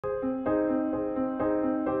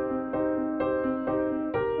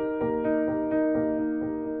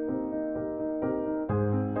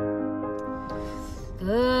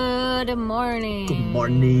Good morning. Good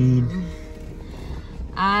morning.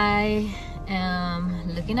 I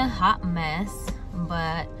am looking a hot mess,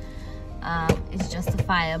 but it's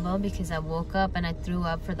justifiable because I woke up and I threw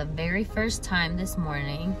up for the very first time this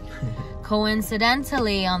morning.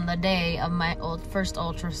 Coincidentally, on the day of my first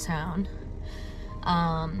ultrasound.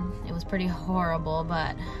 It was pretty horrible,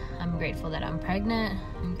 but I'm grateful that I'm pregnant.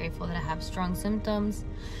 I'm grateful that I have strong symptoms.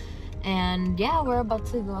 And yeah, we're about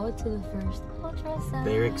to go to the first ultrasound.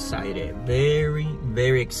 Very excited. Very,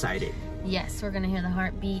 very excited. Yes, we're gonna hear the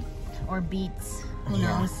heartbeat or beats. Who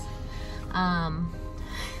knows?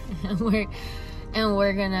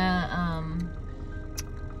 We're gonna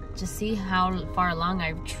just see how far along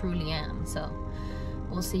I truly am. So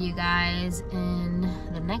we'll see you guys in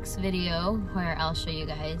the next video where I'll show you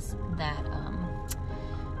guys that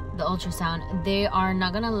the ultrasound. They are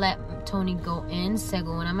not gonna let Tony go in,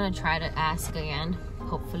 según. I'm gonna try to ask again,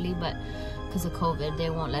 hopefully, but because of COVID they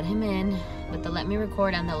won't let him in, but they'll let me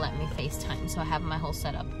record and they'll let me FaceTime, so I have my whole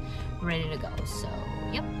setup ready to go. So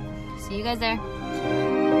yep, see you guys there.